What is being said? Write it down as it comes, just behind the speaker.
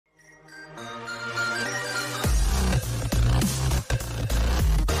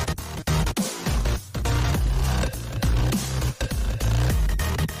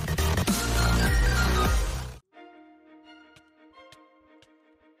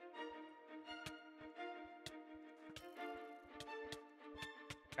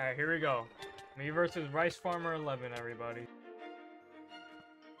Alright, here we go. Me versus RiceFarmer11, everybody.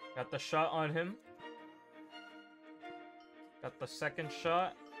 Got the shot on him. Got the second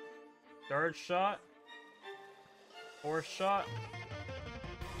shot. Third shot. Fourth shot.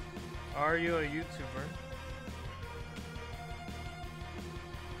 Are you a YouTuber?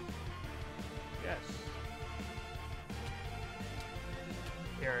 Yes.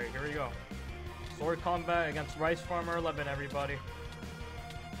 Here we go. Sword combat against RiceFarmer11, everybody.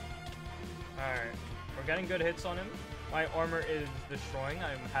 Alright. We're getting good hits on him. My armor is destroying.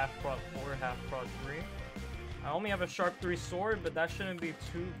 I'm half prot 4, half prot 3. I only have a sharp 3 sword, but that shouldn't be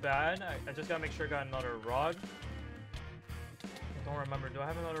too bad. I just gotta make sure I got another rod. I don't remember. Do I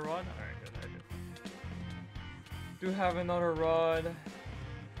have another rod? Alright, good. I do. Do have another rod.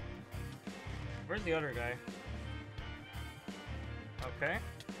 Where's the other guy? Okay.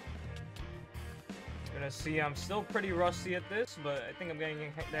 Gonna see, I'm still pretty rusty at this, but I think I'm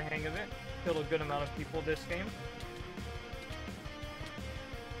getting the hang of it. Killed a good amount of people this game.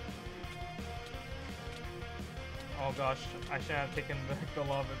 Oh gosh, I shouldn't have taken the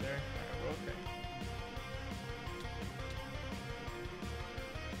lava there. Alright, we're okay.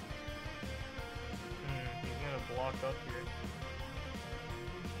 He's gonna block up here.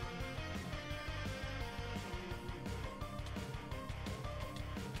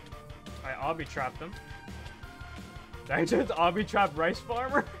 Alright, obby trapped him. Did I just obby trap Rice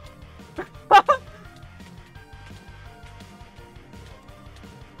Farmer?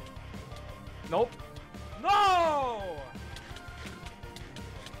 Nope. No!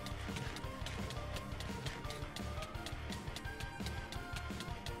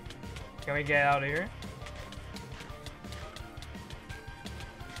 Can we get out of here?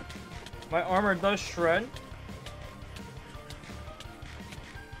 My armor does shred.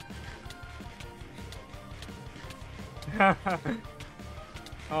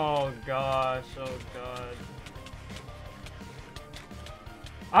 Oh gosh, oh god.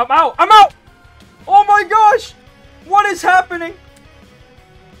 I'm out! I'm out! Oh my gosh! What is happening?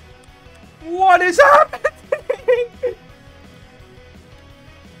 What is happening?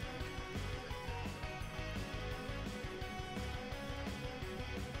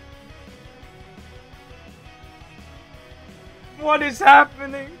 What is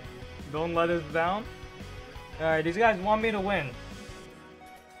happening? Don't let us down. Alright, these guys want me to win.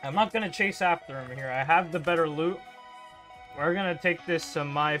 I'm not gonna chase after him here. I have the better loot. We're gonna take this to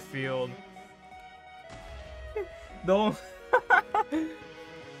my field. Don't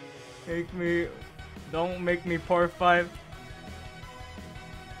make me par 5.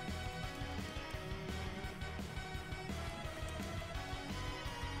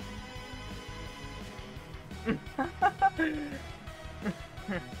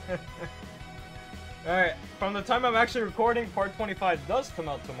 Alright, from the time I'm actually recording, part 25 does come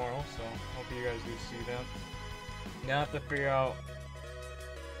out tomorrow, so hope you guys do see that. Gonna have to figure out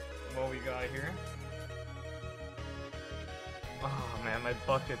what we got here. Oh man, my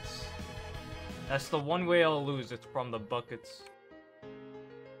buckets. That's the one way I'll lose, it's from the buckets.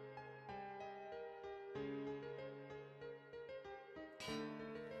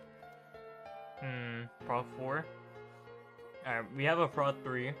 Prot 4. Alright, we have a Prot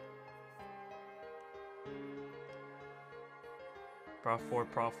 3. Prot 4,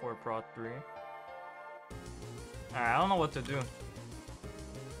 Prot 4, Prot 3. Alright, I don't know what to do.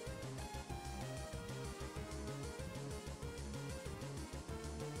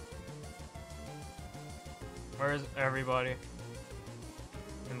 Where's everybody?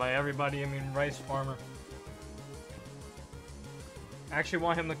 And by everybody, I mean Rice Farmer. I actually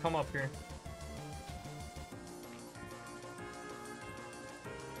want him to come up here.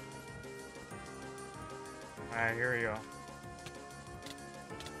 Alright, here we go.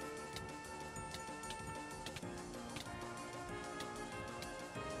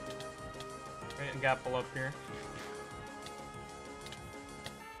 Gapple up here.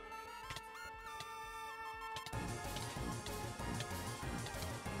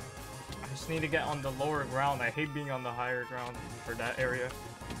 I just need to get on the lower ground. I hate being on the higher ground for that area.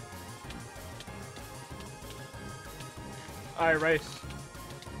 Alright, Rice.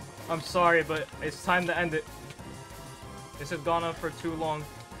 I'm sorry, but it's time to end it. This has gone on for too long.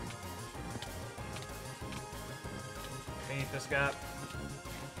 I need this gap.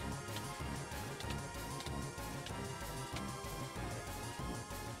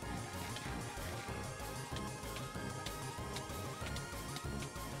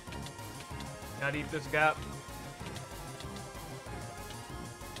 Gotta eat this gap.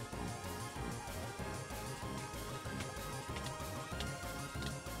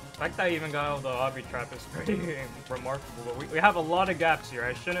 fact that I even got out of the obby trap is pretty remarkable, but we have a lot of gaps here.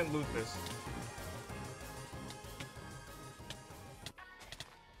 I shouldn't loot this.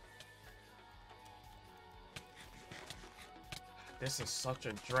 This is such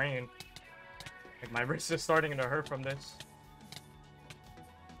a drain. Like, my wrist is starting to hurt from this.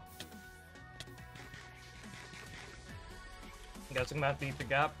 Guess I'm gonna have to eat the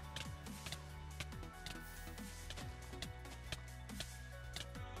gap.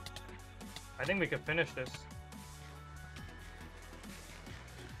 I think we could finish this.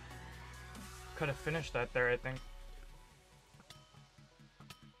 Could have finished that there, I think.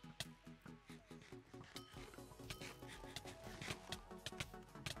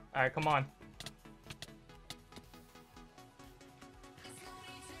 Alright, come on.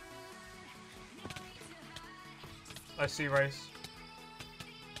 I see Rice.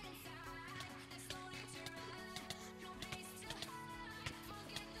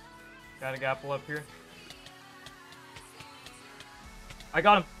 Got a gapple up here. I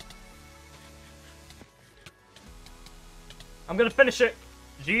got him. I'm gonna finish it.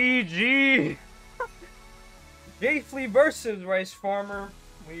 GG. JayFlea versus RiceFarmer.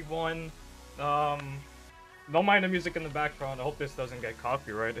 We won. Don't mind the music in the background. I hope this doesn't get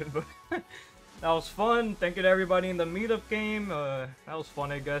copyrighted, but that was fun. Thank you to everybody in the meetup game. That was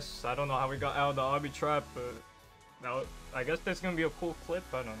fun, I guess. I don't know how we got out of the obby trap, but I guess that's gonna be a cool clip.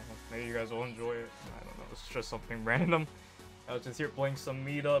 I don't know. Maybe you guys will enjoy it. I don't know. It's just something random. I was just here playing some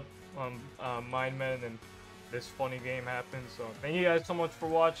meetup on Minemen, and this funny game happened. So thank you guys so much for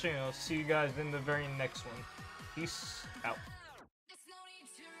watching. I'll see you guys in the very next one. Peace out.